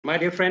My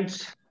dear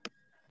friends,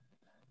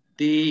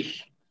 the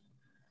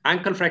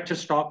ankle fracture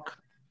talk,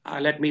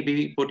 let me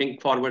be putting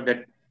forward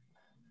that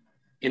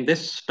in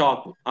this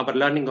talk, our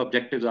learning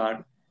objectives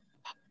are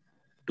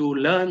to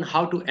learn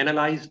how to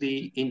analyze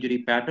the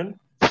injury pattern,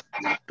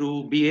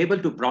 to be able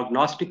to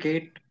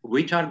prognosticate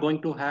which are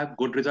going to have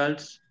good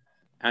results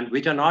and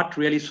which are not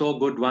really so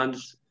good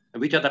ones,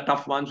 which are the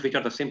tough ones, which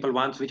are the simple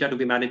ones, which are to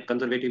be managed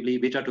conservatively,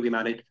 which are to be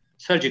managed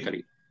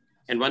surgically.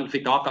 And once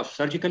we talk of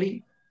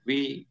surgically,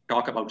 we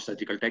talk about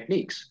surgical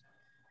techniques.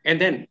 And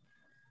then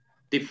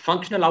the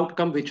functional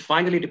outcome, which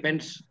finally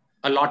depends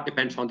a lot,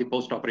 depends on the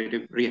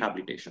post-operative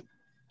rehabilitation.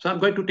 So I'm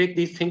going to take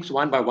these things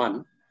one by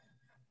one.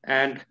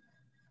 And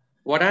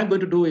what I'm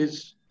going to do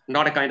is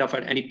not a kind of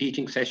any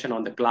teaching session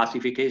on the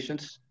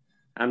classifications.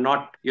 I'm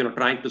not,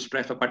 trying to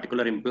stress a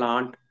particular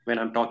implant when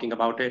I'm talking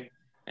about it.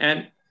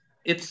 And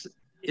it's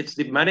it's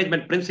the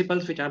management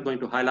principles which I'm going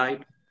to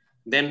highlight.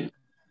 Then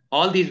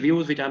all these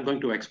views which I'm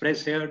going to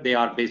express here, they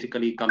are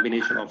basically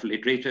combination of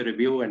literature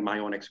review and my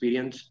own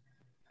experience.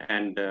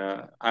 And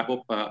I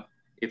hope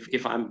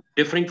if I'm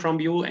differing from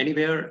you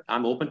anywhere,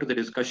 I'm open to the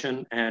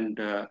discussion and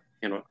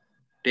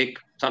take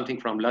something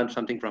from learn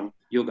something from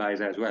you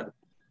guys as well.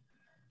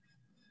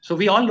 So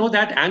we all know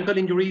that ankle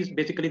injuries,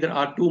 basically there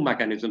are two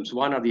mechanisms.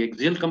 One are the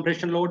axial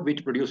compression load,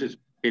 which produces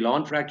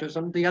pilon fractures,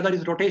 and the other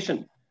is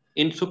rotation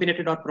in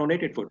supinated or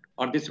pronated foot.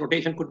 Or this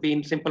rotation could be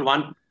in simple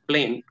one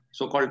plane,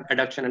 so-called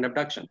adduction and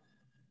abduction.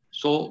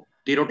 So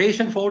the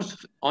rotation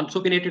force on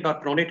supinated or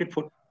pronated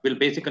foot will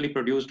basically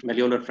produce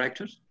malleolar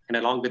fractures, and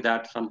along with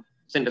that, some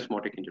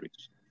syndesmotic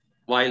injuries.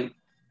 While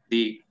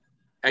the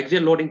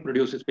axial loading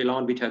produces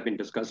pilon, which has been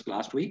discussed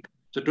last week.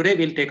 So today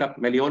we'll take up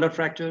malleolar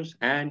fractures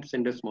and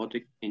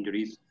syndesmotic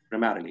injuries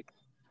primarily.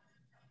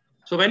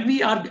 So when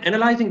we are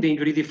analyzing the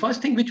injury, the first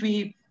thing which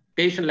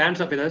patient lands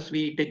up with us,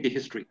 we take the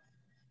history.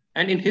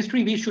 And in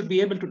history, we should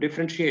be able to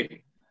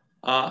differentiate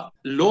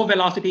low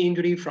velocity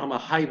injury from a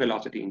high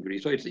velocity injury.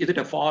 So is it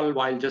a fall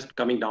while just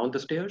coming down the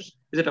stairs?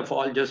 Is it a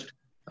fall just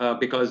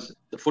because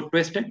the foot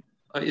twisted?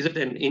 Or is it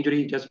an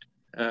injury just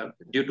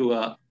due to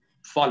a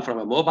fall from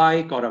a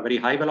mobike or a very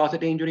high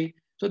velocity injury?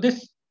 So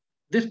this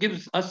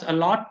gives us a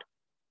lot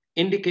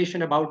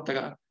indication about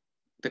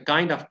the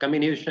kind of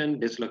comminution,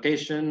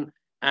 dislocation,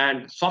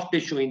 and soft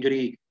tissue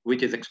injury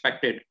which is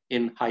expected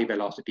in high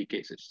velocity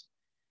cases.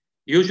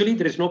 Usually,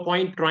 there is no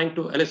point trying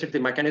to elicit the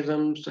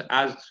mechanisms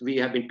as we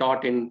have been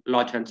taught in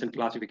Lodge-Hanson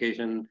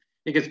classification,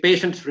 because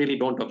patients really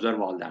don't observe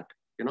all that,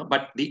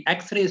 but the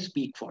X-rays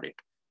speak for it.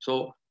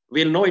 So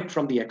we'll know it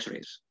from the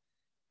X-rays.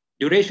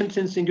 Duration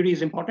since injury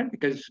is important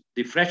because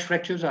the fresh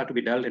fractures are to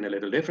be dealt in a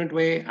little different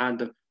way, and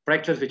the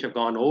fractures which have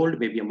gone old,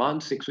 maybe a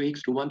month, 6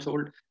 weeks, 2 months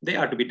old, they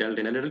are to be dealt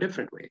in a little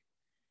different way.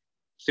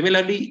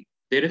 Similarly,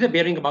 there is a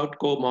bearing about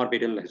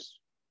comorbid illness.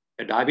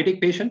 A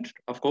diabetic patient,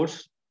 of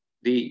course,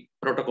 the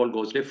protocol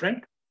goes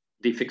different,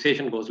 the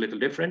fixation goes a little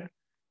different.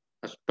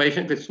 A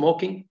patient with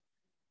smoking,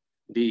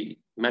 the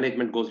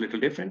management goes a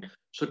little different.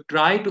 So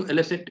try to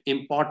elicit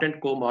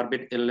important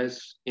comorbid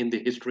illness in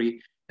the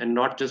history and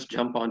not just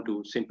jump on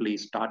to simply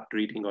start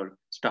treating or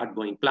start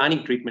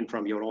planning treatment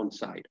from your own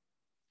side.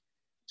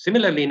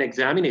 Similarly, in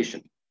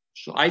examination,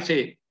 so I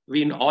say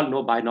we all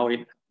know by now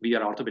we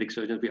are orthopedic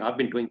surgeons. We have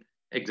been doing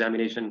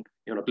examination,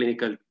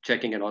 clinical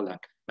checking and all that.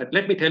 But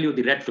let me tell you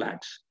the red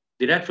flags.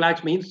 The red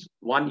flags means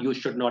one, you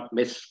should not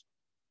miss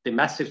the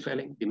massive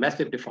swelling, the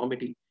massive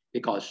deformity,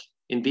 because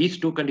in these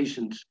two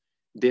conditions,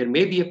 there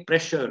may be a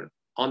pressure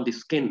on the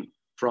skin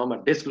from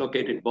a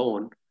dislocated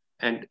bone,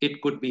 and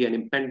it could be an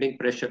impending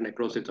pressure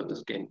necrosis of the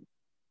skin.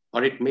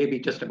 Or it may be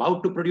just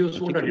about to produce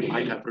wound, or it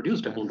might have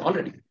produced a wound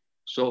already.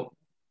 So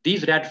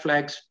these red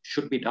flags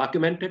should be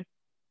documented.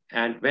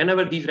 And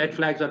whenever these red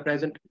flags are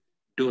present,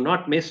 do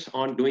not miss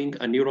on doing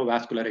a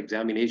neurovascular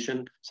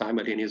examination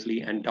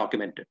simultaneously and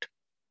document it.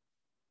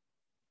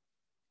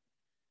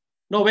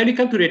 Now, when we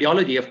come to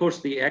radiology, of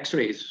course, the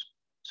X-rays.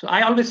 So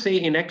I always say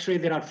in X-ray,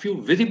 there are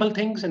few visible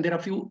things and there are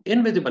few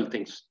invisible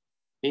things.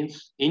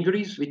 Means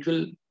injuries which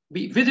will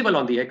be visible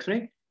on the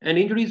X-ray and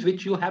injuries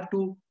which you have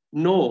to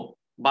know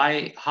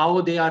by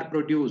how they are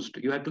produced.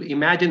 You have to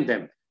imagine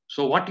them.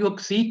 So what you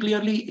see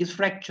clearly is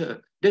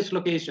fracture,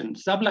 dislocation,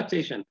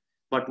 subluxation.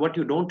 But what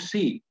you don't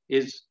see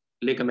is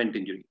ligament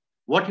injury.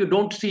 What you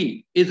don't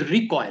see is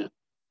recoil,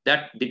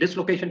 that the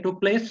dislocation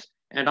took place,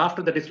 and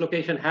after the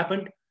dislocation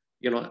happened,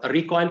 a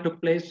recoil took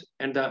place,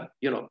 and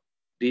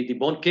the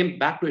bone came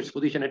back to its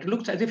position. It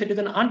looks as if it is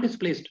an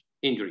undisplaced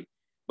injury.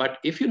 But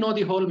if you know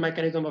the whole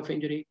mechanism of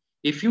injury,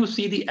 if you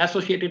see the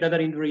associated other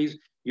injuries,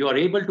 you are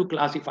able to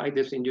classify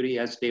this injury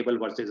as stable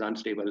versus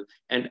unstable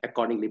and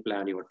accordingly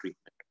plan your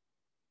treatment.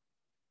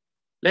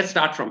 Let's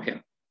start from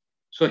here.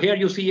 So here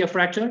you see a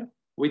fracture,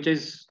 which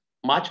is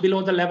much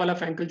below the level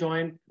of ankle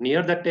joint,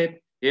 near the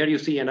tip. Here you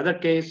see another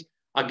case,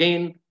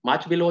 again,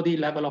 much below the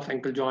level of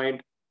ankle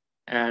joint.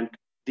 And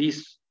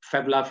this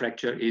fibula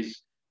fracture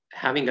is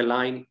having a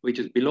line which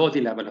is below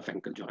the level of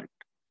ankle joint.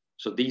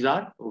 So these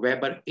are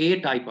Weber A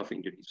type of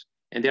injuries.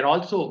 And they're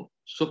also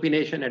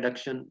supination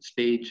adduction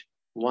stage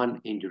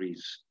 1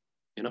 injuries.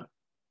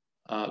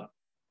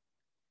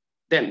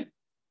 Then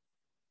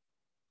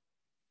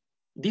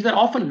These are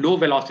often low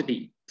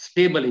velocity,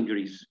 stable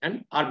injuries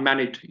and are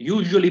managed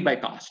usually by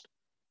cast.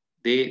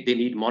 They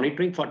need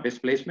monitoring for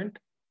displacement.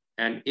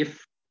 And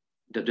if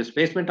the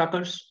displacement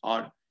occurs,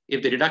 or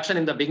if the reduction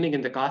in the beginning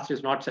in the cast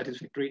is not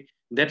satisfactory,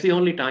 that's the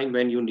only time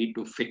when you need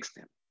to fix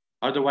them.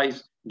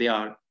 Otherwise, they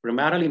are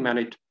primarily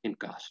managed in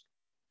cast.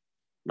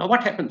 Now,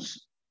 what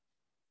happens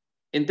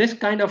in this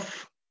kind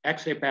of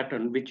X-ray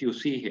pattern, which you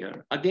see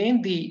here?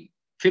 Again, the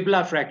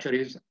fibula fracture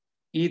is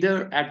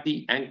either at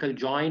the ankle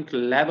joint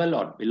level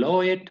or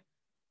below it,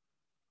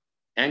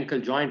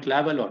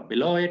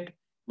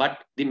 but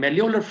the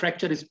malleolar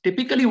fracture is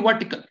typically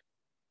vertical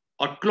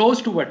or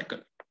close to vertical.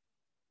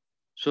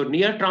 So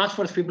near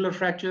transverse fibular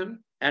fracture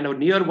and a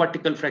near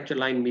vertical fracture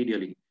line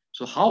medially.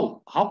 So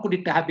how could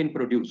it have been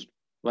produced?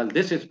 Well,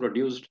 this is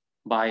produced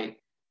by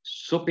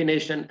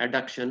supination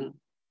adduction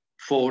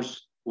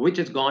force, which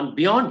has gone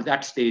beyond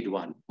that stage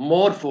one,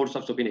 more force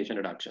of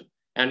supination adduction.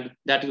 And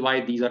that is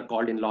why these are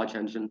called in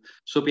Lodge-Hansen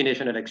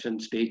supination adduction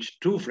stage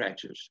 2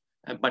 fractures.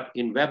 But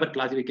in Weber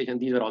classification,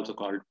 these are also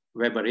called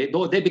Weber A,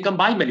 though they become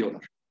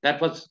bimalleolar. That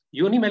was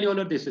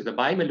unimalleolar, this is a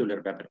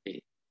bimalleolar Weber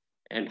A.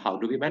 And how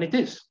do we manage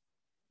this?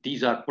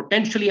 These are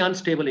potentially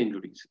unstable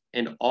injuries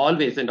and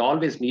always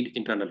need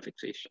internal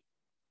fixation.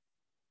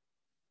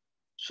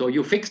 So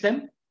you fix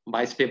them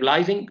by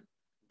stabilizing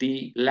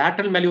the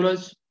lateral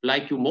malleolars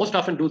like you most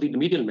often do the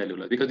medial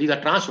malleolars, because these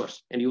are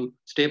transverse, and you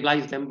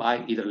stabilize them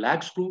by either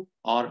lag screw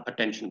or a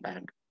tension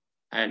band.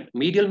 And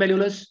medial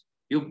malleolars,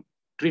 you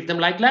treat them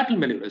like lateral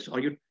malleolars, or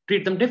you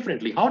treat them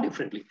differently. How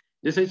differently?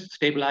 This is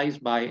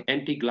stabilized by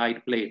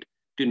anti-glide plate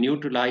to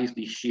neutralize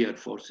the shear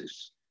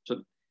forces.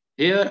 So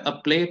here,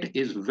 a plate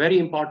is very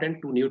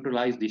important to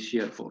neutralize the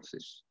shear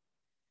forces.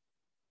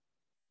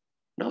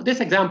 Now, this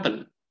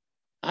example,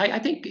 I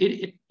think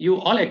you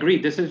all agree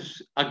this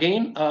is,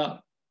 again, a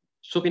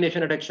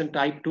supination adduction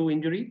type 2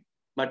 injury,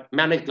 but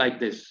managed like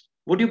this.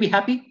 Would you be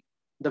happy?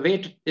 The way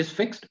it is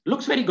fixed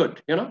looks very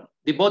good.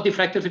 Both the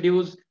fracture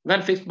residues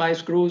well fixed by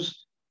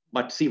screws,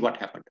 but see what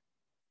happened.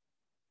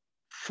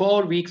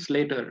 4 weeks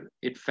later,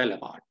 it fell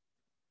apart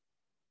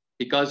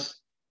because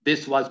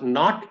this was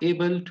not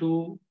able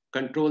to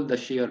control the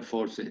shear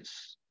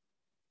forces.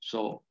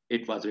 So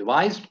it was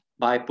revised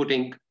by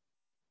putting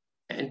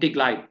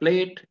anti-glide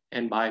plate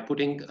and by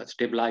putting a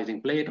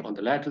stabilizing plate on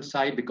the lateral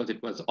side because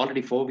it was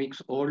already 4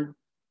 weeks old.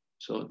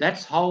 So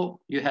that's how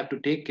you have to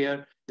take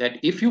care that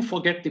if you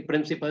forget the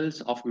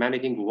principles of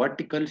managing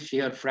vertical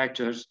shear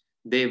fractures,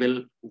 they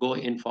will go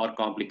in for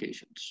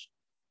complications.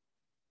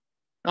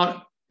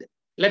 Now,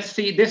 let's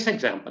see this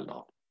example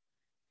now.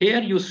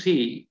 Here you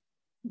see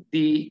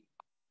the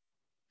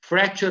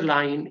fracture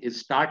line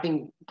is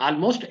starting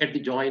almost at the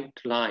joint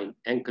line,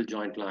 ankle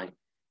joint line,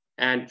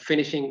 and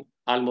finishing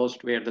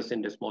almost where the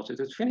syndesmosis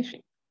is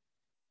finishing.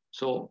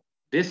 So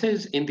this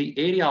is in the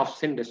area of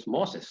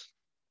syndesmosis.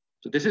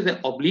 So this is the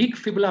oblique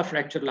fibula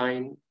fracture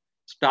line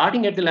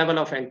starting at the level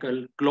of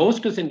ankle, close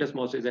to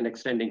syndesmosis and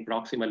extending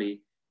proximally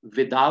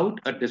without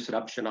a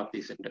disruption of the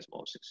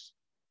syndesmosis.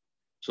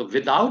 So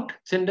without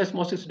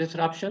syndesmosis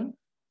disruption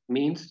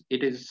means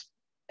it is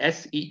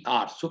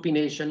SER,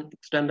 supination,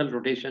 external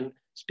rotation,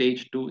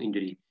 stage 2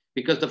 injury.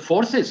 Because the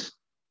forces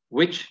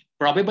which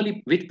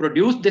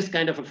produce this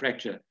kind of a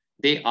fracture,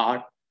 they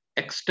are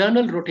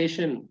external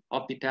rotation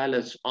of the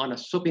talus on a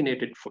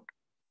supinated foot.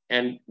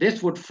 And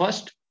this would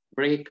first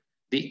break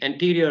the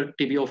anterior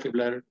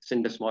tibiofibular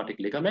syndesmotic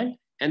ligament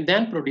and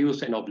then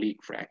produce an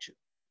oblique fracture.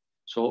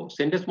 So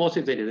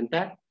syndesmosis is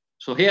intact.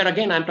 So here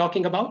again, I'm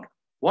talking about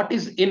what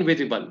is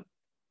invisible.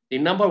 The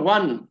number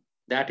one,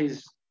 that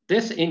is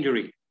this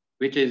injury,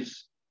 which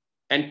is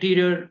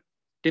anterior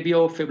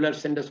tibiofibular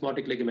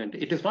syndesmotic ligament.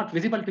 It is not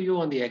visible to you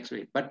on the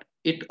X-ray, but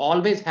it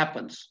always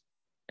happens.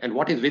 And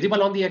what is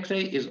visible on the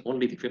X-ray is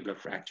only the fibular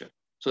fracture.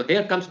 So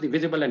here comes the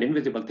visible and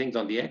invisible things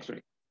on the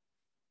X-ray.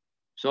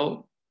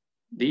 So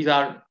these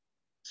are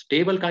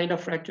stable kind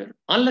of fracture,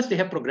 unless they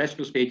have progressed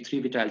to stage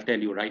 3, which I'll tell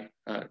you right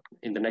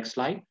in the next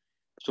slide.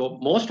 So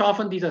most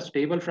often these are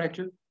stable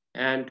fracture,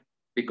 and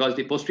because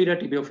the posterior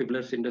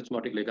tibiofibular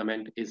syndesmotic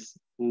ligament is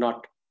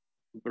not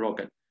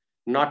broken,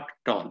 not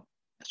torn.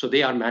 So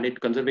they are managed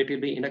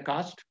conservatively in a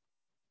cast.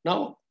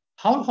 Now,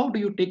 how do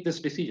you take this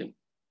decision?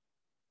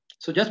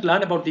 So just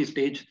learn about the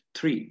stage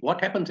 3.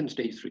 What happens in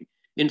stage 3?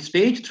 In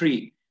stage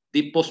 3,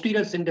 the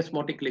posterior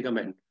syndesmotic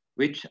ligament,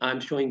 which I'm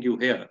showing you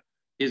here,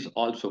 is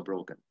also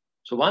broken.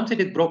 So once it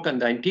is broken,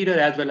 the anterior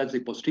as well as the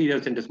posterior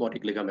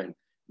syndesmotic ligament,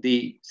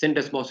 the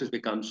syndesmosis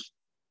becomes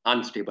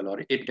unstable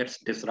or it gets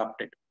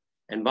disrupted.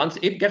 And once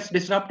it gets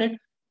disrupted,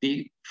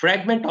 the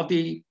fragment of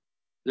the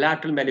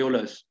lateral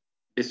malleolus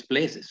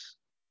displaces.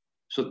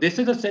 So this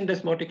is a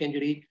syndesmotic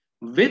injury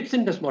with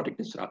syndesmotic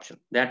disruption.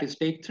 That is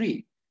stage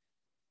 3.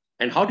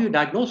 And how do you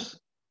diagnose?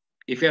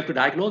 If you have to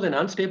diagnose an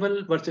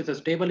unstable versus a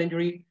stable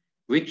injury,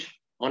 which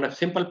on a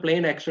simple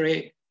plain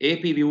X-ray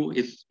AP view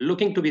is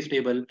looking to be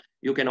stable,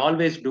 you can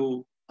always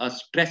do a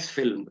stress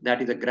film,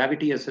 that is a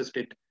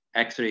gravity-assisted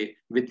X-ray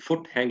with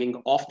foot hanging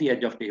off the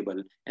edge of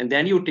table. And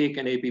then you take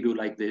an AP view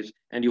like this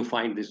and you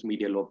find this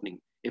medial opening.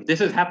 If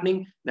this is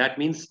happening, that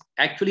means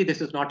actually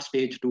this is not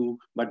stage 2,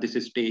 but this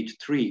is stage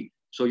 3.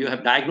 So you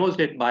have diagnosed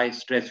it by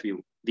stress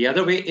view. The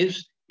other way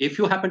is, if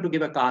you happen to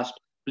give a cast,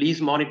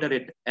 please monitor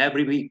it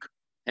every week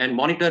and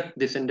monitor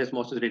the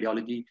syndesmosis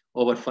radiology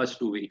over first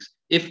 2 weeks.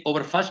 If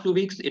over first 2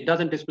 weeks it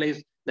doesn't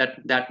displace,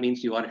 that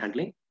means you are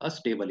handling a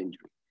stable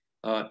injury,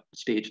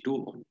 stage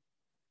 2 only.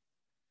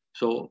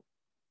 So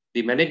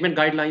the management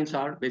guidelines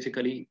are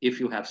basically, if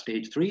you have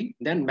stage 3,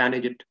 then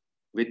manage it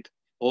with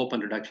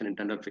open reduction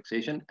internal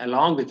fixation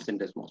along with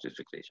syndesmosis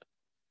fixation.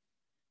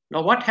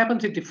 Now, what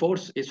happens if the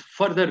force is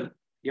further,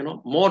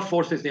 more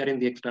force is there in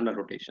the external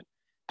rotation?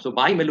 So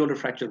bimalleolar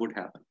fracture would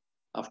happen.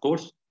 Of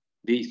course,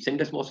 the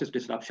syndesmosis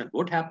disruption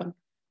would happen.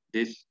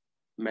 This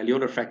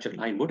malleolar fracture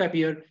line would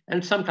appear,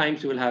 and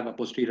sometimes you will have a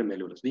posterior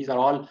malleolus. These are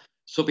all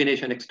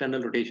supination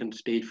external rotation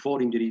stage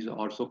 4 injuries,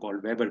 also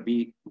called Weber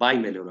B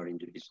bimalleolar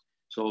injuries.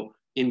 So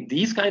in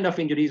these kind of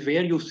injuries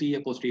where you see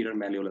a posterior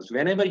malleolus,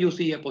 whenever you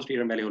see a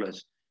posterior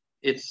malleolus,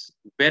 it's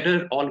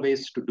better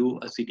always to do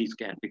a CT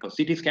scan, because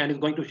CT scan is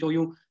going to show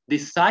you the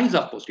size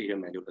of posterior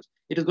malleolus.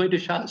 It is going to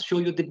show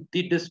you the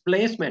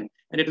displacement,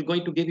 and it is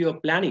going to give you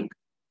a planning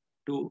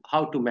to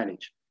how to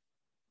manage.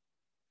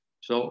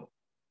 So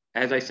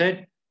as I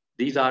said,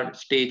 these are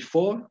stage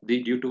 4,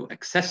 due to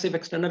excessive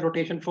external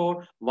rotation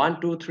 4,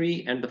 1, 2,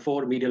 3, and the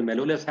 4 medial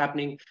malleolus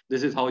happening.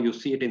 This is how you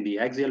see it in the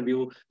axial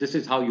view. This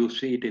is how you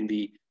see it in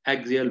the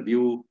axial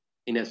view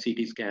in a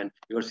CT scan.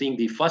 You are seeing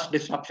the first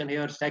disruption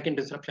here, second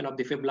disruption of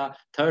the fibula,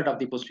 third of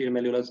the posterior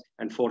malleolus,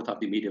 and fourth of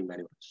the medial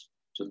malleolus.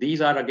 So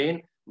these are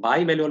again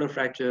bimalleolar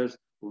fractures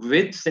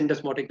with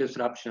syndesmotic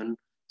disruption,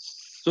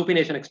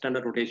 supination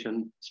external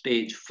rotation,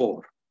 stage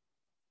 4.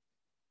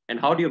 And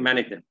how do you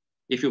manage them?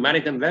 If you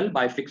manage them well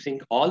by fixing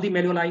all the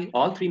malleoli,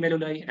 all 3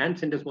 malleoli and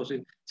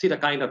syndesmosis, see the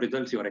kind of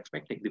results you are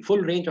expecting. The full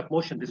range of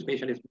motion this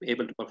patient is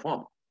able to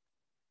perform.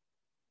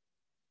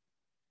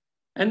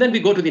 And then we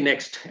go to the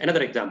next,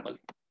 another example.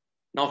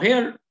 Now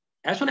here,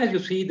 as soon as you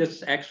see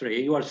this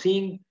X-ray, you are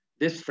seeing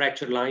this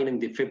fracture line in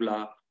the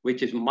fibula,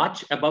 which is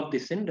much above the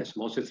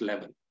syndesmosis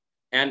level.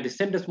 And the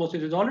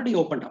syndesmosis is already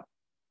opened up.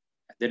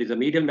 There is a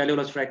medial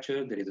malleolus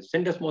fracture, there is a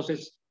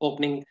syndesmosis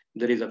opening,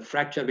 there is a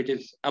fracture which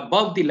is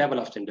above the level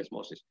of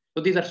syndesmosis.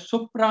 So these are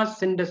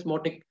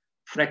suprasyndesmotic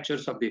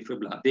fractures of the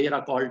fibula. They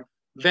are called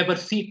Weber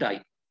C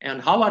type.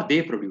 And how are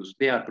they produced?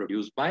 They are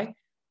produced by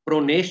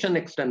pronation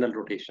external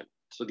rotation.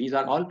 So these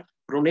are all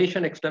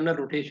pronation external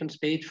rotation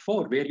stage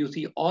 4, where you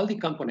see all the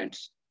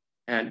components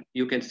and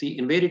you can see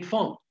in varied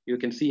form. You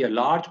can see a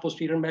large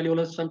posterior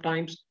malleolus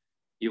sometimes.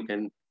 You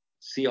can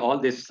see all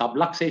this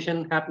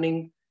subluxation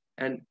happening,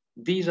 and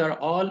these are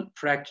all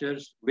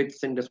fractures with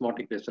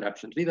syndesmotic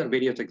disruptions. These are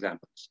various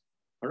examples.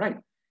 All right.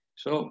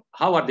 So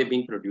how are they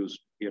being produced?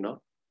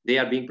 They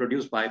are being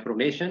produced by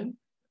pronation,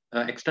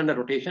 external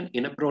rotation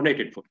in a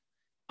pronated foot.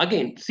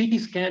 Again,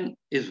 CT scan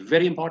is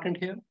very important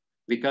here,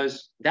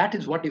 because that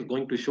is what is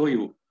going to show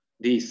you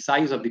the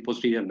size of the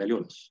posterior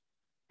malleolus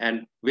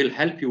and will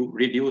help you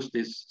reduce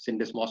this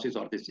syndesmosis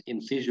or this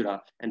incisura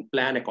and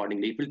plan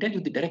accordingly. It will tell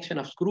you the direction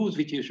of screws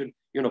which you should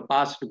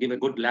pass to give a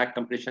good lag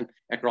compression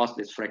across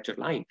this fracture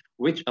line,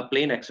 which a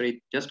plain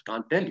X-ray just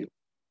can't tell you.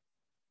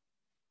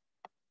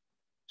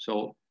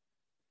 So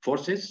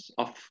forces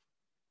of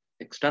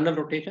external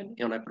rotation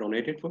on a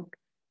pronated foot,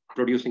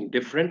 producing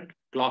different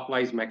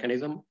clockwise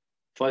mechanism.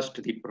 First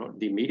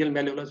the medial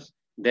malleolus,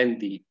 then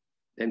the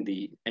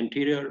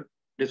anterior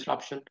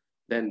disruption,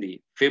 then the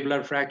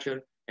fibular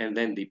fracture, and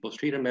then the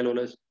posterior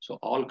malleolus. So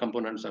all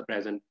components are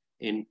present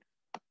in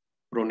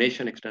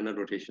pronation external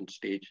rotation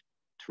stage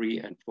 3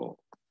 and 4.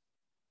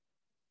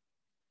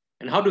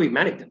 And how do we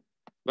manage them?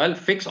 Well,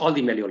 fix all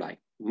the malleoli,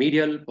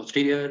 medial,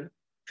 posterior,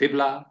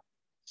 fibula,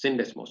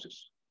 syndesmosis.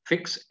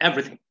 Fix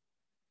everything.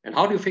 And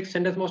how do you fix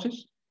syndesmosis?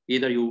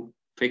 Either you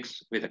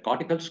fix with a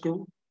cortical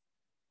screw,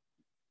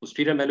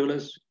 posterior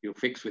malleolus, you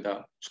fix with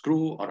a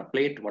screw or a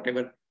plate,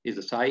 whatever is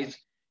the size,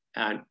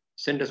 and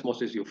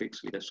syndesmosis you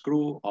fix with a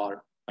screw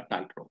or a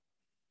tight rope.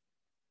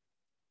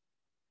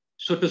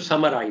 So to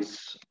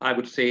summarize, I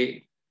would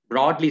say,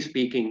 broadly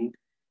speaking,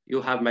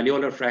 you have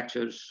malleolar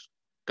fractures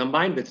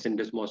combined with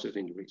syndesmosis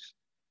injuries.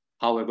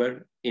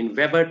 However, in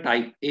Weber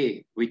type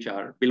A, which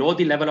are below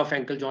the level of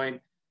ankle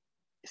joint,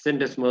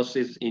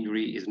 syndesmosis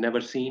injury is never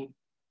seen.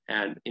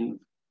 And in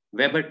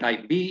Weber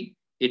type B,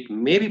 it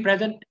may be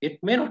present, it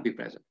may not be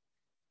present.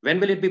 When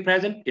will it be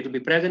present? It will be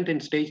present in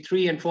stage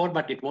 3 and 4,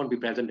 but it won't be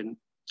present in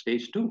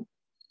stage 2.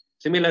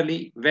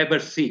 Similarly, Weber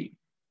C,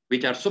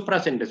 which are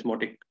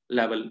suprasyndesmotic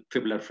level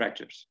fibular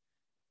fractures.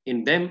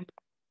 In them,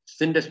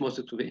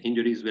 syndesmosis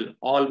injuries will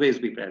always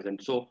be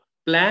present. So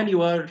plan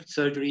your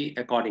surgery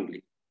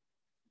accordingly.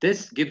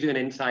 This gives you an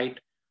insight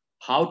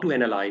how to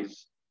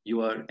analyze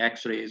your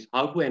X-rays,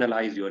 how to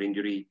analyze your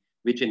injury,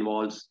 which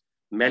involves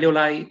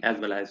malleoli as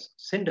well as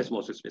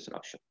syndesmosis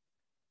disruption.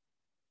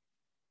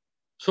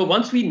 So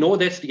once we know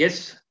that,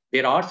 yes,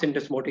 there are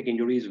syndesmotic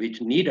injuries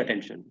which need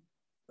attention,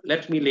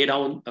 let me lay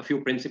down a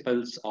few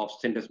principles of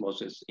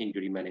syndesmosis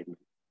injury management.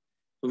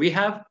 So we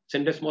have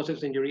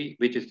syndesmosis injury,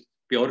 which is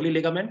purely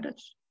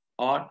ligamentous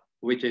or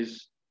which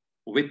is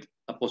with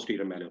a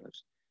posterior malleolus.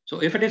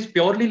 So if it is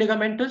purely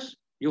ligamentous,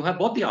 you have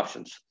both the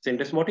options,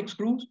 syndesmotic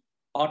screws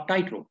or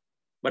tightrope.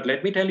 But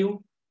let me tell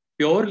you,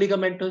 pure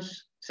ligamentous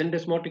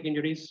syndesmotic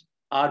injuries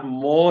are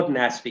more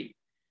nasty.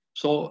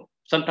 So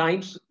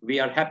sometimes we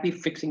are happy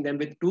fixing them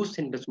with two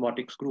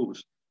syndesmotic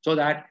screws so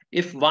that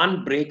if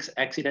one breaks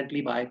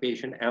accidentally by a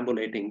patient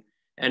ambulating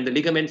and the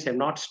ligaments have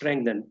not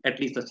strengthened, at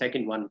least the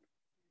second one,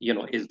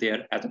 is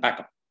there as a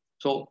backup.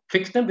 So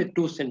fix them with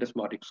two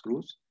syndesmotic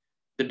screws.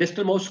 The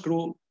distalmost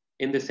screw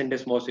in the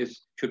syndesmosis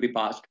should be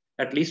passed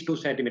at least 2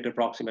 centimeter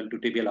proximal to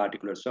tibial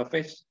articular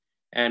surface.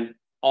 And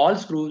all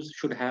screws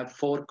should have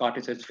 4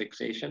 cortices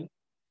fixation.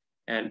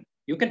 And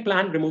you can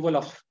plan removal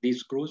of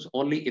these screws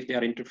only if they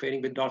are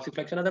interfering with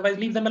dorsiflexion. Otherwise,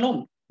 leave them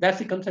alone. That's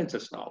the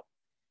consensus now.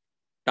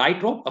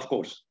 Tightrope, of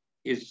course,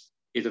 is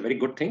a very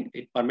good thing.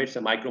 It permits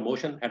a micro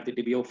motion at the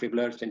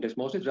tibiofibular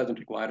syndesmosis, doesn't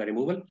require a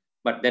removal,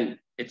 but then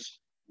it's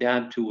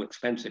damn too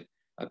expensive.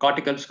 A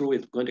cortical screw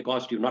is going to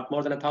cost you not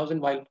more than 1,000,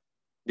 while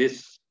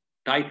this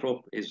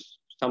tightrope is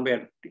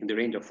somewhere in the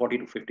range of 40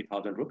 to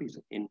 50,000 rupees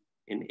in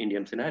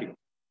Indian scenario.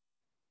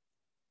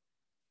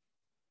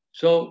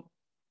 So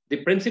the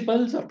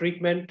principles of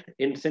treatment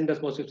in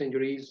syndesmosis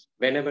injuries,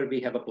 whenever we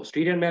have a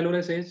posterior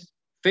malleolus, is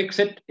fix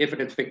it if it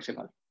is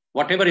fixable,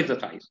 whatever is the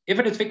size. If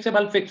it is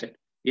fixable, fix it,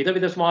 either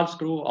with a small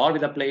screw or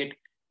with a plate.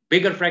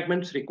 Bigger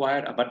fragments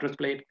require a buttress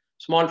plate.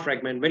 Small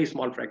fragment, very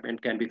small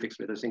fragment can be fixed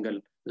with a single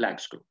lag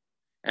screw.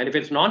 And if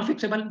it's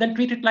non-fixable, then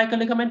treat it like a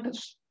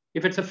ligamentous.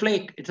 If it's a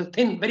flake, it's a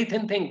thin, very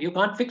thin thing, you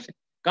can't fix it,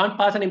 can't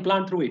pass an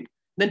implant through it,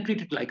 then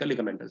treat it like a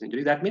ligamentous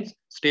injury. That means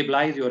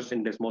stabilize your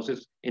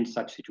syndesmosis in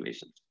such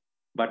situations.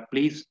 But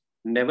please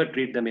never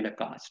treat them in a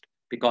cast,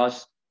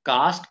 because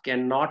cast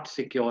cannot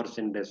secure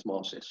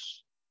syndesmosis.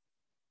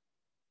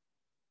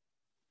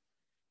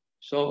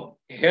 So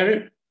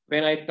here,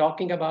 when I'm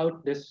talking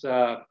about this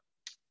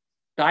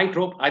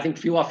tightrope, I think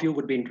few of you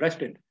would be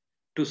interested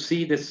to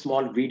see this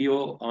small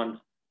video on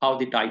how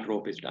the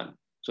tightrope is done.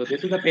 So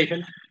this is a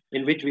patient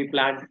in which we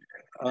planned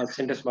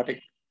syndesmotic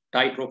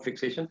tightrope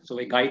fixation. So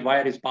a guide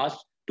wire is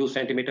passed 2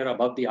 centimeter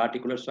above the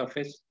articular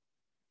surface,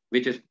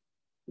 which is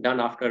done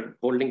after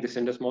holding the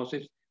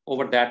syndesmosis.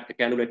 Over that, a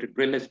cannulated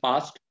drill is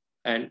passed,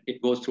 and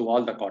it goes through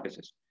all the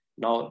cortices.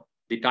 Now,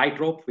 the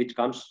tightrope, which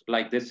comes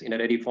like this in a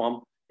ready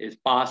form, is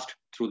passed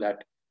through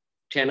that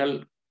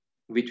channel,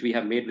 which we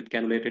have made with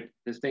cannulated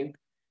this thing.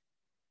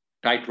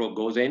 Tightrope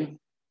goes in.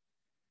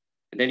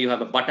 And then you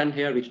have a button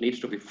here, which needs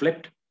to be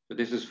flipped. So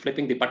this is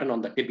flipping the button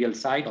on the tibial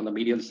side, on the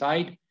medial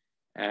side.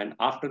 And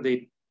after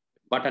the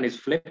button is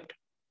flipped,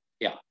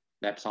 yeah,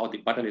 that's how the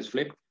button is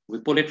flipped. We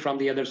pull it from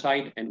the other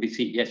side and we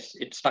see, yes,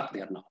 it's stuck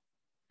there now.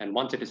 And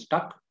once it is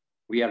stuck,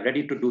 we are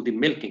ready to do the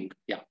milking.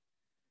 Yeah.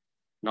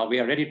 Now we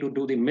are ready to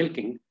do the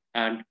milking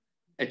and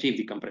achieve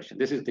the compression.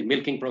 This is the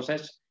milking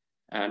process.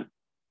 And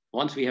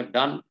once we have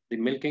done the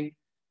milking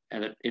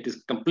and it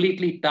is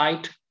completely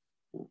tight,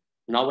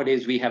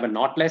 nowadays we have a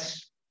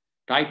knotless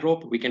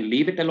tightrope. We can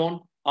leave it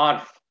alone,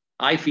 or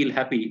I feel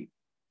happy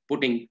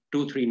putting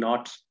 2-3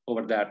 knots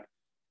over that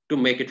to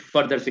make it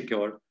further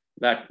secure,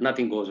 that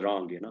nothing goes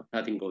wrong,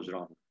 nothing goes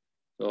wrong.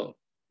 So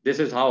this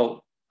is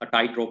how a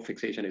tightrope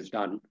fixation is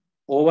done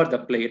over the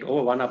plate,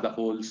 over one of the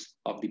holes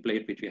of the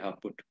plate which we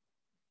have put.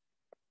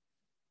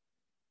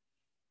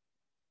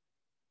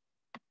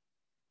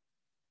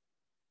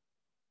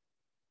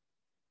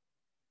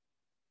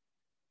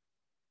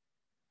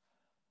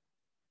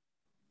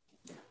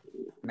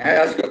 May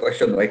I ask you a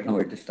question right now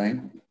at this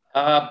time?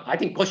 I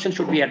think question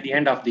should be at the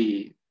end of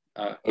the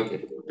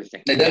okay. This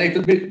thing. Then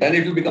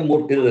it will become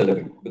more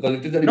irrelevant, because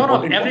it is an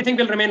important everything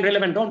will remain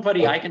relevant. Don't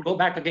worry, I can go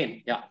back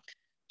again. Yeah.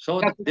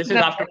 So this is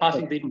after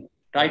passing the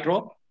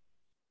tightrope.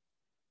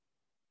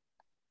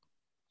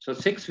 So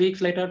 6 weeks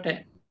later,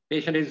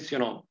 patient is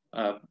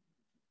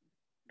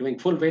doing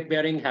full weight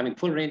bearing, having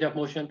full range of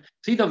motion.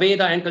 See the way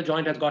the ankle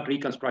joint has got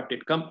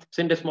reconstructed,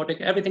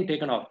 syndesmotic, everything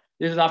taken off.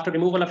 This is after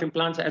removal of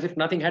implants, as if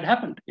nothing had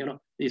happened.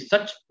 It's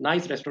such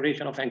nice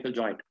restoration of ankle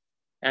joint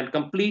and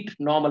complete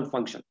normal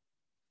function.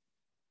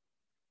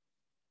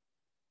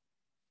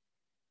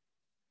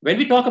 When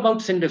we talk about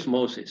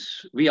syndesmosis,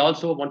 we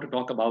also want to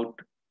talk about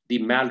the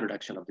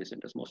malreduction of the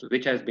syndesmosis,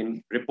 which has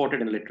been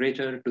reported in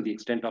literature to the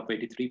extent of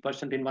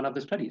 83% in one of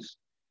the studies.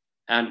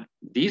 And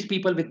these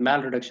people with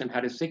malreduction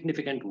had a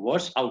significant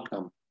worse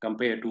outcome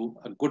compared to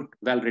a good,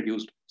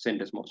 well-reduced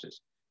syndesmosis.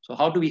 So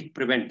how do we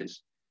prevent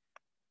this?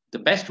 The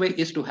best way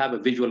is to have a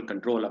visual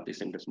control of the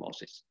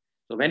syndesmosis.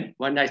 So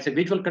when I say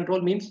visual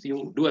control, means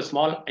you do a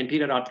small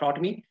anterior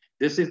arthrotomy.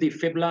 This is the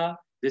fibula,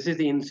 this is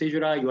the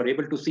incisura. You are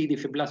able to see the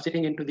fibula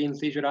sitting into the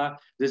incisura.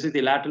 This is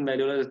the lateral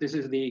malleolus. This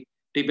is the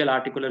tibial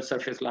articular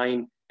surface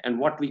line. And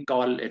what we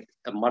call it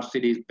a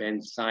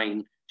Mercedes-Benz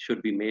sign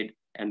should be made.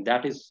 And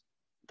that is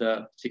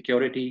the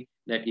security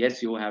that,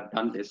 yes, you have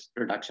done this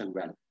reduction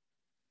well.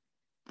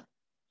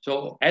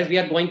 So as we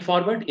are going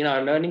forward in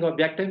our learning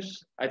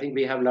objectives, I think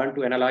we have learned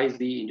to analyze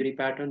the injury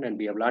pattern, and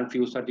we have learned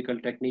few surgical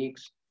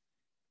techniques.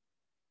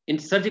 In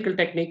surgical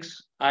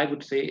techniques, I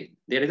would say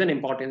there is an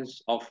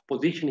importance of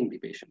positioning the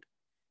patient.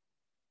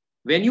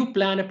 when you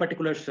plan a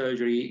particular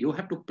surgery, you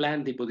have to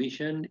plan the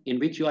position in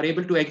which you are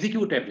able to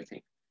execute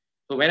everything.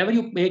 So whenever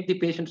you make the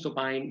patient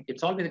supine,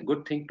 it's always a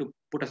good thing to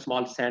put a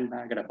small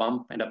sandbag and a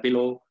bump and a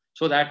pillow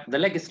so that the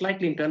leg is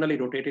slightly internally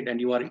rotated and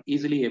you are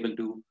easily able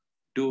to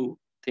do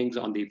things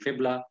on the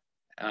fibula.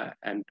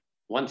 And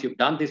once you've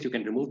done this, you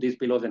can remove these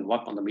pillows and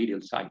work on the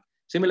medial side.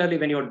 Similarly,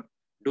 when you're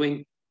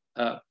doing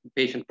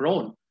patient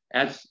prone,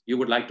 as you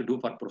would like to do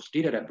for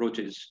posterior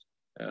approaches,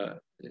 uh,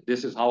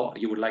 this is how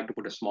you would like to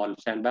put a small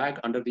sandbag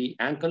under the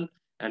ankle.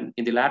 And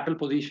in the lateral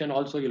position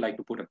also, you like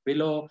to put a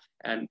pillow,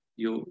 and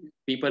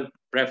people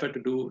prefer to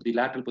do the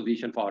lateral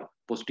position for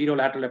posterior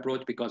lateral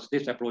approach because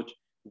this approach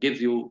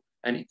gives you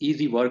an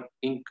easy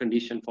working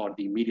condition for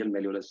the medial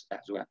malleolus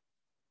as well.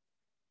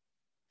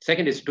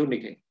 Second is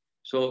tourniquet.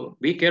 So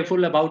be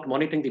careful about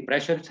monitoring the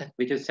pressure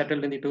which is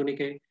settled in the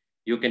tourniquet.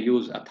 You can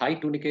use a thigh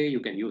tourniquet, you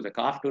can use a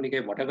calf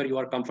tourniquet, whatever you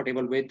are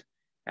comfortable with.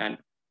 And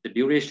the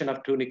duration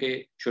of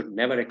tourniquet should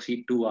never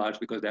exceed 2 hours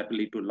because that will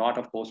lead to a lot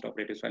of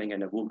post-operative swelling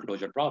and wound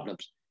closure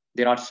problems.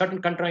 There are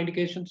certain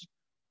contraindications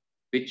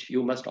which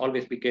you must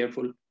always be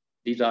careful.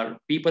 These are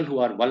people who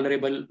are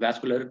vulnerable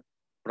vascular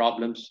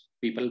problems,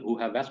 people who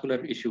have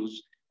vascular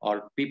issues,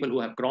 or people who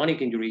have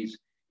chronic injuries.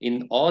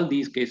 In all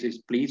these cases,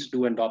 please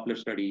do a Doppler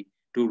study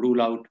to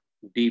rule out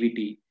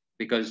DVT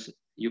because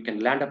you can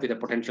land up with a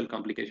potential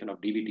complication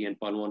of DVT and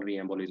pulmonary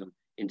embolism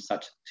in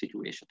such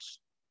situations.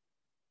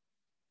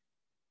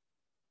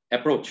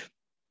 Approach.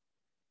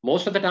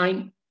 Most of the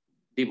time,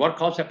 the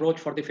workhorse approach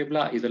for the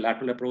fibula is a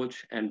lateral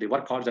approach, and the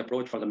workhorse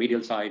approach for the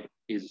medial side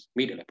is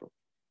medial approach.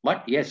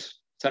 But yes,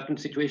 certain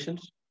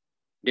situations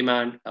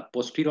demand a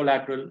posterior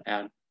lateral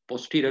and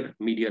posterior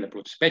medial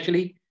approach,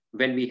 especially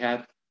when we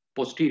have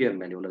posterior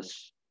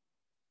malleolus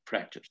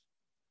fractures.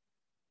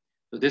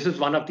 So this is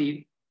one of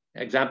the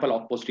example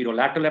of posterior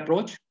lateral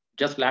approach,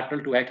 just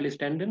lateral to Achilles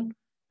tendon.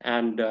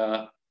 And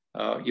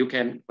you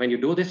can, when you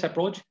do this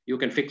approach, you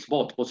can fix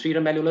both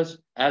posterior malleolus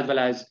as well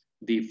as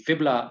the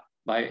fibula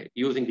by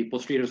using the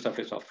posterior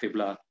surface of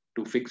fibula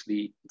to fix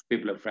the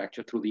fibular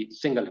fracture through the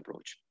single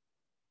approach.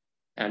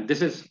 And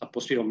this is a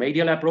posterior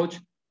medial approach,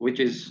 which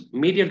is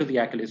medial to the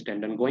Achilles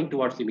tendon, going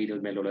towards the medial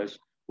malleolus,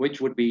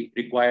 which would be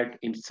required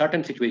in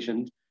certain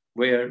situations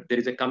where there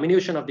is a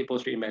comminution of the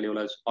posterior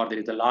malleolus or there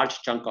is a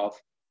large chunk of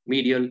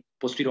medial,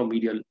 posterior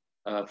medial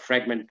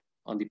fragment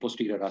on the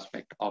posterior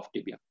aspect of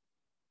tibia.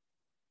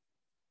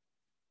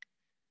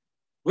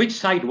 Which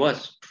side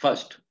was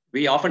first?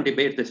 We often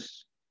debate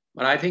this,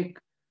 but I think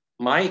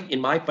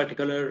in my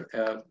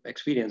particular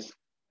experience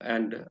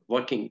and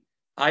working,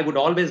 I would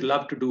always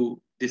love to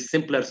do the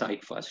simpler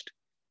side first,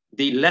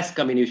 the less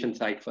comminution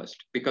side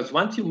first, because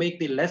once you make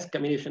the less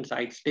comminution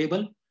side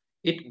stable,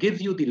 it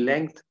gives you the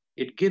length,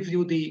 it gives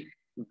you the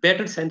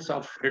better sense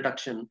of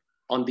reduction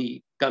on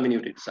the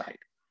comminuted side.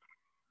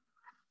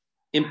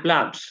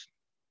 Implants.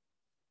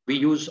 We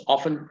use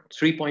often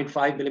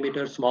 3.5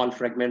 millimeter small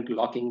fragment,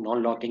 locking,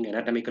 non-locking,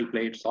 anatomical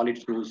plates,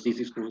 solid screws,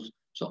 CC screws.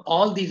 So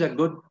all these are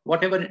good.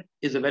 Whatever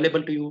is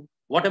available to you,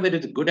 whatever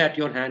is good at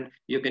your hand,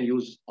 you can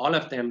use all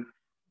of them.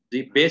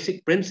 The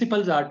basic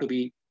principles are to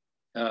be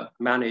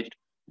managed,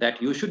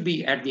 that you should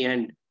be at the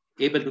end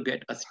able to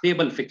get a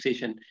stable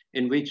fixation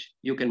in which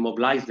you can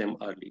mobilize them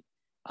early.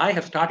 I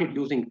have started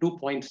using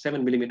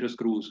 2.7 millimeter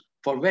screws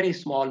for very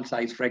small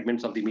size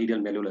fragments of the medial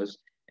malleolus,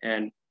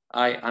 and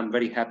I am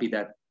very happy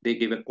that they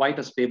give quite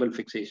a stable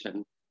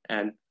fixation,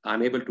 and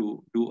I'm able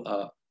to do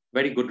a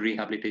very good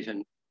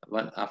rehabilitation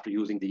after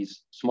using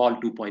these small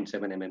 2.7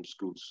 mm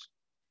screws.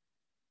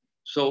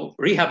 So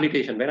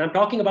rehabilitation, when I'm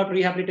talking about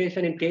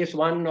rehabilitation in case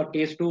 1 or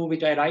case 2,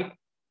 which I write,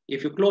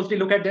 if you closely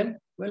look at them,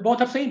 well,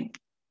 both are same.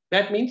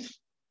 That means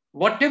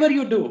whatever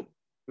you do,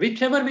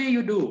 whichever way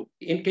you do,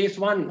 in case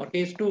 1 or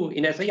case 2,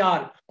 in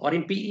SIR or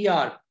in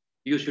PER,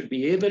 you should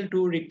be able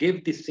to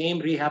give the same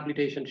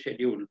rehabilitation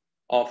schedule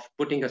of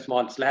putting a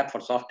small slab for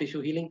soft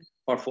tissue healing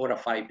for 4 or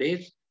 5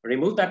 days,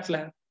 remove that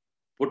slab,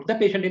 put the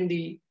patient in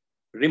the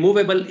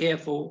removable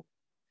AFO,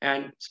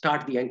 and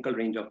start the ankle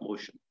range of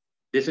motion.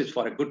 This is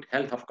for a good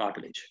health of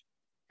cartilage.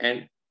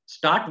 And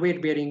start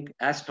weight bearing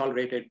as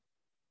tolerated,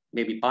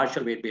 maybe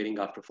partial weight bearing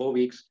after 4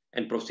 weeks,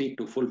 and proceed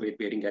to full weight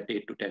bearing at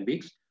 8 to 10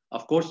 weeks.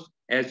 Of course,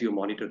 as you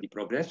monitor the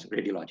progress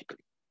radiologically.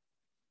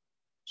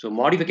 So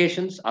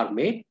modifications are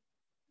made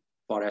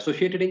for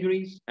associated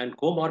injuries and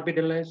comorbid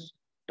illness,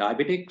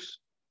 diabetics,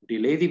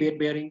 delay the weight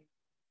bearing,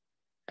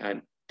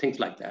 and things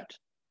like that.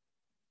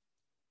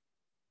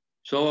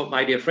 So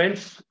my dear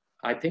friends,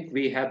 I think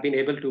we have been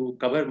able to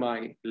cover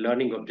my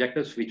learning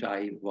objectives, which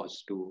I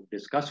was to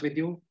discuss with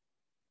you.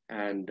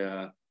 And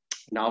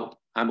now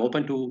I'm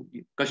open to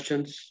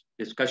questions,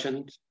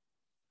 discussions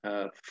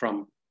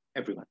from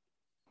everyone.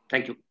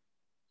 Thank you.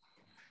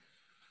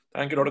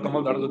 Thank you, Dr.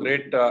 Kamal. That was a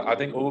great, I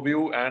think,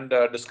 overview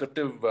and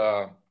descriptive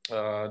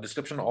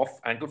description of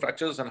ankle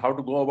fractures and how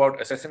to go about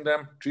assessing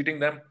them, treating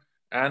them,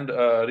 and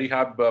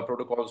rehab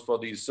protocols for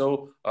these.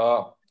 So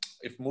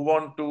if move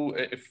on to,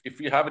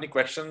 if you have any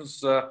questions,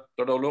 Dr.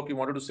 Olok, you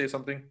wanted to say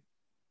something?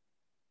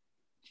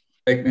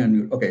 Take me on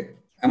mute. Okay.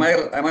 Am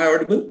I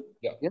audible?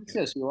 Yeah.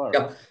 Yes, you are.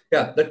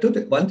 Yeah.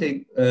 One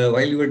thing,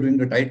 while you were doing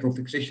the tightrope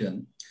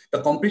fixation,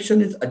 the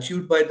compression is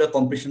achieved by the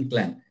compression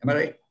clamp. Am I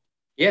right?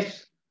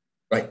 Yes.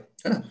 Right.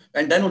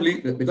 And then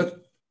only, because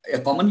a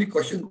commonly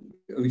question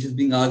which is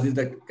being asked is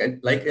that,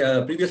 like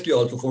previously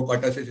also, 4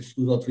 cortices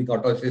screws or 3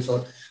 cortices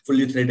or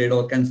fully threaded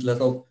or cancellous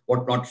or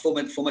whatnot. So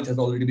much has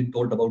already been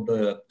told about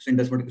the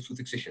syndesmotic screw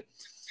fixation.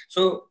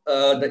 So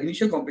the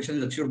initial compression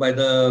is achieved by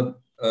the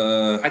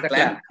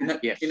clamp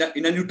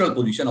in a neutral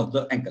position of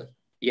the ankle.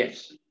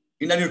 Yes.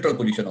 In a neutral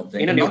position of the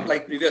ankle. Not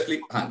like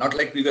previously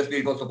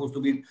it was supposed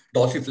to be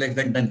dorsiflexed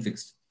and then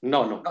fixed.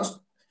 No. Now,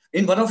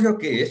 in one of your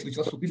case, which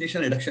was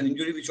supination reduction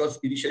injury, which was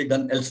initially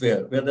done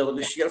elsewhere, where there was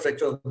a shear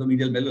fracture of the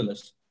medial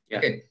malleolus,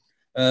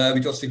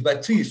 which was fixed by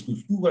 3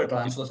 screws. 2 were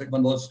transverse, and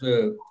 1 was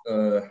straight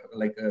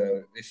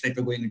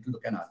going into the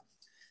canal.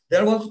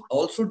 There was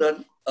also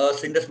done a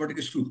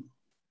syndesmotic screw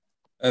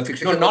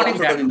fixation. No, not in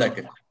that. In that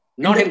case.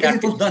 Not in that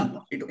case. It was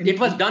done. It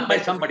was done by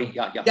somebody.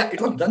 Yeah,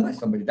 it was done by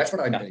somebody. That's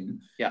what I'm telling you.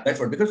 Yeah. That's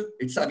what, because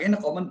it's again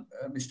a common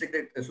mistake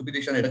that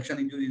supination reduction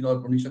injuries or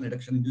pronation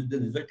reduction injuries, they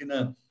result in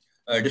a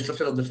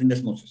disruption of the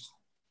syndesmosis.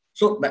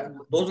 So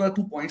those are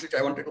 2 points which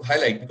I wanted to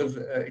highlight, because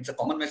it's a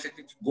common message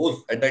which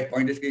goes at that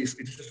point. If it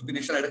is a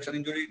supination reduction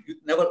injury, it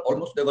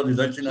almost never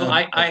results in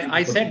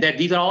I said that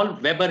these are all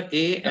Weber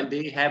A, and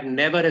they have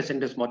never a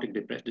syndesmotic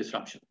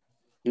disruption.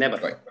 Never.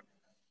 Right.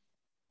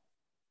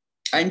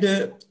 And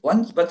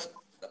but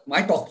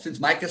my talk, since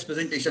my case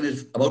presentation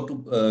is about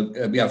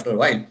to be after a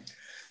while.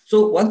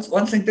 So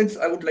one sentence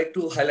I would like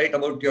to highlight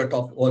about your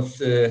talk was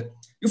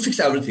you fix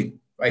everything,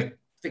 right?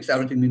 Fix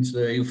everything means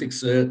you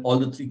fix all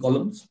the 3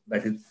 columns.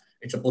 That is,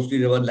 it's a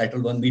posterior one,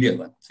 lateral one, medial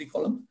one, 3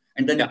 columns,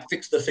 and then you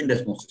fix the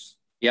syndesmosis.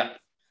 Yeah.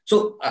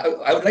 So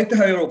I would like to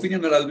have your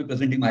opinion when I'll be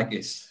presenting my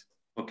case.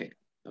 Okay.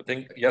 I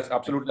think, yes,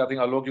 absolutely. I think,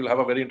 Alok, you'll have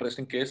a very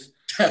interesting case.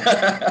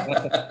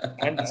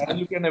 and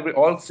you can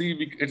all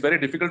see, it's very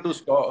difficult to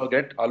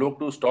get Alok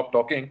to stop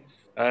talking.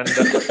 And,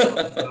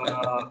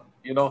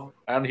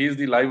 and he's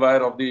the live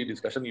wire of the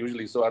discussion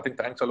usually. So I think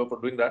thanks, Alok,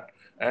 for doing that.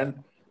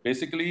 And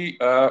basically,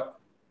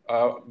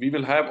 we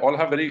will all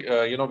have very,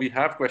 we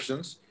have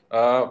questions.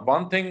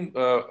 One thing,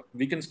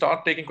 we can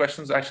start taking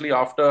questions actually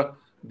after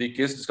the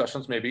case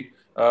discussions maybe.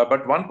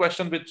 But one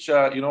question which,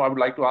 I would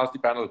like to ask the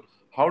panel: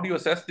 how do you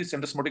assess the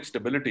syndesmotic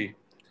stability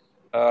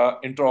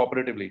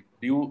intraoperatively?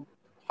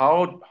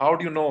 How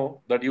do you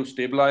know that you've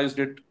stabilized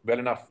it well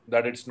enough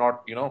that it's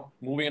not,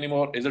 moving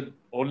anymore? Is it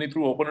only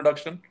through open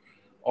reduction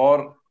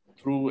or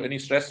through any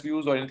stress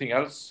views or anything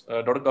else?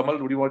 Dr. Kamal,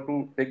 would you want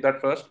to take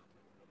that first?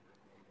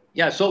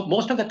 Yeah, so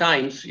most of the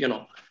times,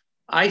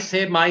 I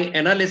say my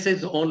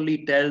analysis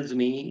only tells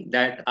me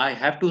that I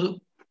have to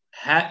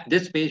have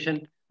this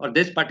patient or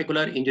this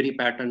particular injury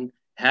pattern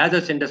has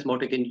a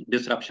syndesmotic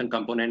disruption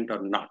component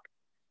or not.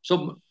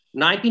 So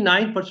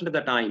 99% of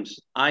the times,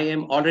 I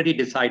am already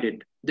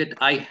decided that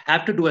I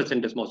have to do a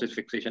syndesmosis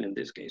fixation in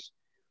this case.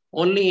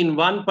 Only in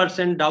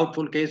 1%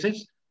 doubtful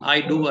cases,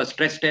 I do a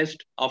stress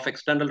test of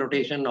external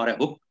rotation or a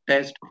hook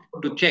test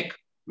to check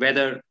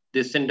whether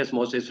this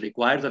syndesmosis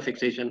requires a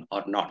fixation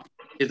or not.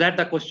 Is that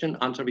the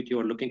answer which you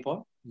were looking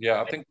for?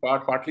 Yeah, I think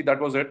partly that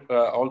was it.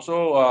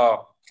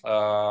 Also,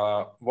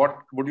 what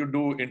would you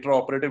do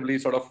intraoperatively,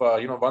 sort of,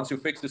 once you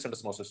fix the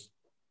syndesmosis?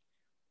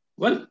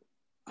 Well,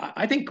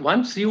 I think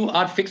once you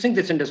are fixing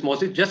this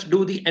syndesmosis, just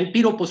do the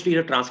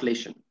anteroposterior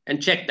translation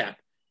and check that.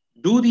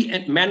 Do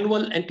the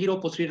manual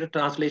anteroposterior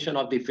translation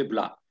of the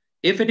fibula.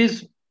 If it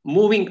is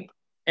moving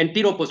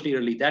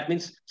anteroposteriorly, that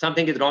means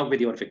something is wrong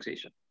with your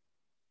fixation.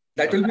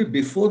 That will be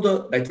before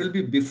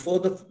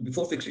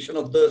fixation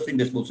of the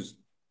syndesmosis.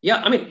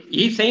 Yeah, I mean,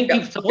 he's saying,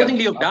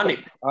 supposedly you've done it.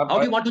 How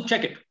do you want to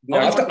check it?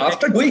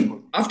 After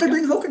doing,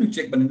 how can you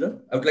check, Maninder?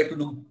 I would like to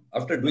know.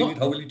 After doing it,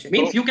 how will you check?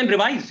 Means you can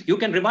revise. You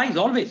can revise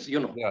always,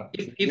 Yeah.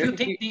 If you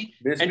think the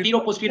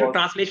anteroposterior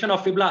translation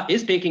of fibula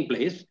is taking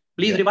place,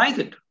 please revise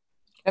it.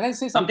 Can I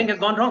say something has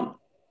gone wrong?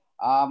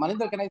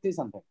 Maninder, can I say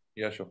something?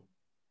 Yeah, sure.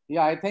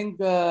 Yeah, I think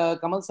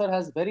Kamal sir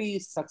has very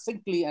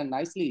succinctly and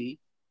nicely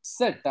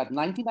said that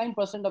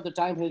 99% of the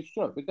time he's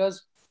sure,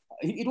 because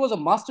it was a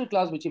master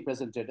class which he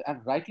presented,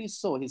 and rightly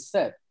so. He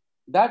said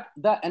that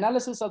the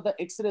analysis of the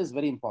X-ray is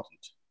very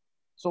important.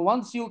 So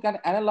once you can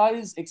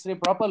analyze X-ray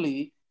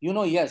properly,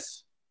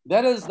 yes,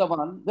 there is the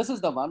one, this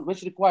is the one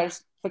which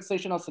requires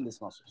fixation of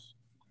syndesmosis.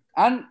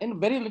 And in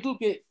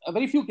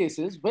very few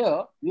cases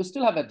where you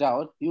still have a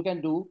doubt, you can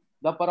do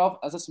the Parov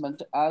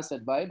assessment as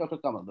said by Dr.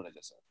 Kamal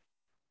Dureja sir.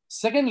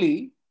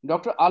 Secondly,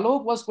 Dr.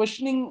 Alok was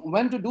questioning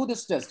when to do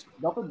this test.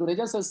 Dr.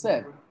 Dureja sir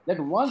said that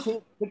once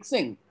he's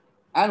fixing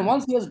and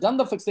once he has done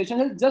the fixation,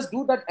 he'll just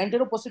do that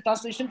anteroposterior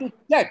translation to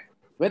check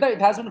whether it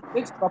has been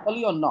fixed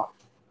properly or not.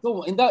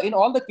 So in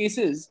all the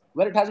cases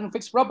where it has been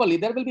fixed properly,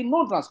 there will be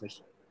no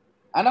translation.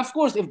 And of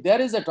course, if there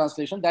is a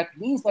translation, that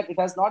means that it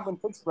has not been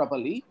fixed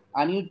properly.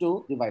 I need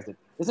to revise it.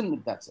 Isn't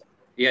it that, sir?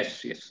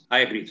 Yes, I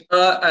agree.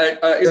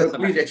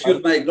 Please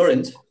excuse my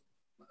ignorance.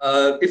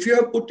 If you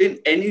have put in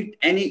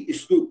any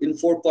screw in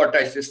 4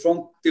 cortices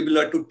from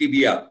fibula to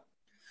tibia,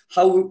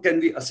 how can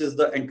we assess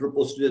the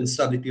anteroposterior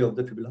instability of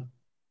the fibula?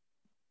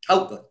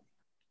 How?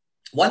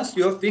 Once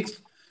you have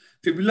fixed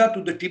fibula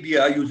to the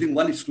tibia using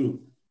one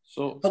screw,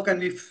 so how can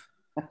we?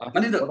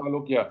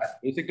 Look, yeah.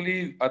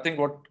 Basically, I think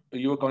what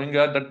you were coming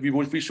at, that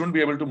we shouldn't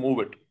be able to move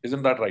it.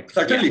 Isn't that right?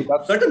 Certainly,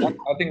 certainly.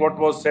 I think what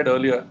was said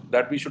earlier,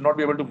 that we should not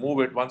be able to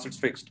move it once it's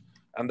fixed.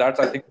 And that's,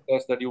 I think, the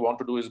test that you want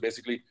to do is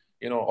basically,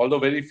 although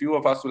very few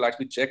of us will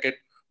actually check it,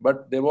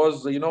 but there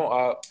was, query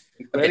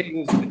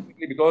is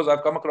basically because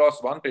I've come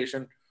across one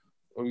patient,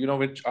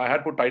 which I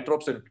had put tight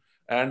ropes in,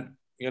 and,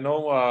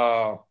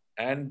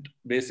 and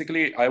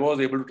basically I was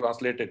able to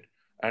translate it.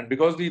 And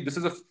because this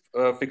is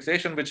a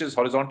fixation which is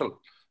horizontal,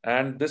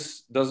 and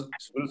this will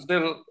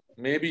still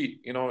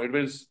maybe, it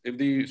is, if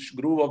the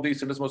groove of the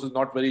syndesmosis is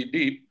not very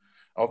deep,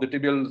 of the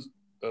tibial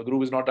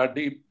groove is not that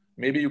deep,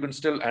 maybe you can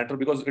still enter,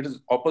 because it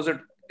is opposite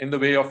in the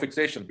way of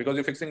fixation, because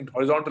you're fixing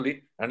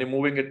horizontally and you're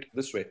moving it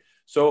this way.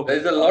 So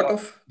there's a lot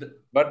of,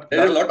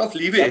 there's a lot of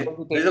leeway.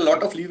 There's a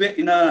lot of leeway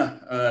in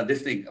a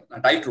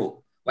tight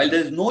rope, while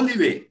there is no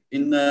leeway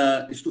in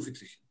screw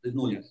fixation. There's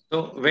no leeway.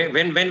 So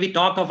when we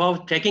talk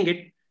about checking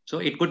it, so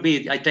it could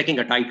be taking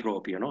a tight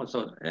rope,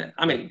 So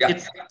I mean,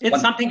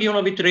 it's something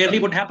which rarely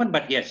would happen,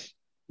 but yes,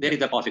 there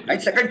is a possibility.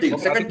 And second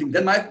thing.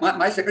 Then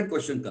my second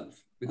question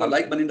comes, because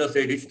like Maninder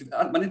said,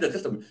 Maninder,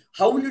 just a minute.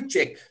 How will you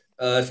check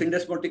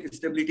syndesmotic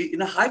stability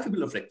in a high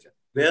fibular fracture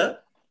where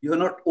you have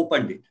not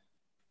opened it?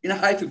 In a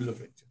high fibular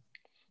fracture,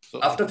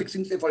 so after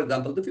fixing, say for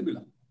example, the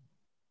fibula.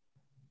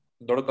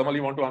 Dr. Kamal,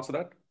 you want to answer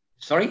that?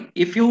 Sorry,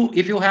 if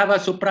you have a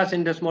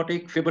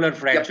suprasyndesmotic fibular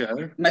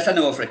fracture,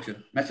 Masonova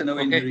fracture,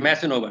 Masonova injury.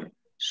 Masonova.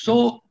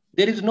 So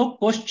there is no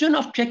question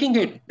of checking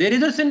it. There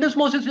is a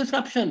syndesmosis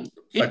disruption.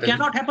 It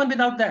cannot happen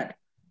without that.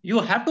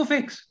 You have to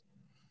fix.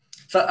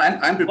 So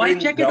I'm preparing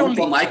ground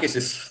for my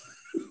cases.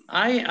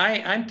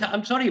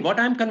 I'm sorry.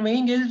 What I'm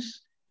conveying is,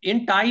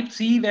 in type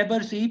C,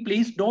 Weber C,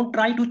 please don't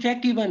try to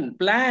check even.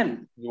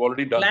 Plan. You've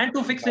already done. Plan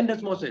to fix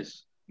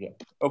syndesmosis. Yeah.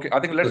 Okay.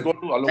 I think let's go to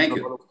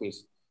Alok's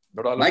case.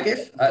 My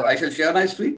case, I shall share my screen.